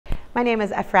My name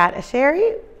is Ephrat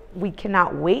Asherie. We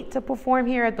cannot wait to perform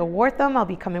here at the Wortham. I'll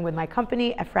be coming with my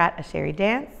company, Ephrat Asherie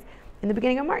Dance, in the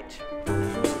beginning of March.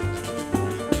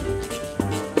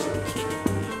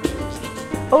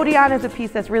 Odeon is a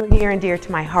piece that's really near and dear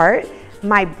to my heart.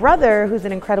 My brother, who's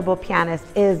an incredible pianist,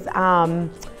 is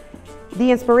the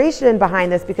inspiration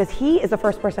behind this because he is the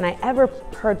first person I ever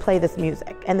heard play this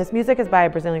music. And this music is by a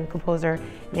Brazilian composer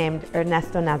named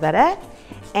Ernesto Nazaré.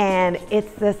 And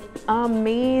it's this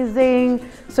amazing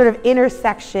sort of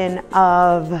intersection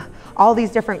of all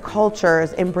these different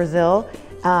cultures in Brazil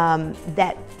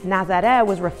that Nazaré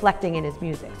was reflecting in his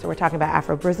music. So we're talking about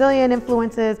Afro-Brazilian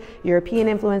influences, European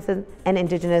influences, and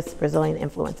indigenous Brazilian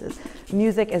influences.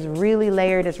 Music is really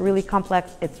layered, it's really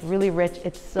complex, it's really rich,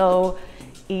 it's so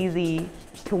easy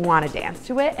to want to dance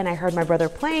to it. And I heard my brother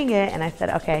playing it and I said,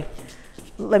 okay,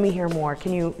 let me hear more.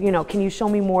 Can you show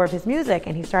me more of his music?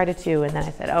 And he started to, and then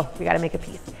I said, oh, we got to make a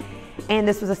piece. And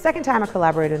this was the second time I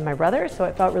collaborated with my brother, so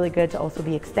it felt really good to also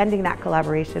be extending that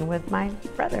collaboration with my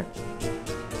brother.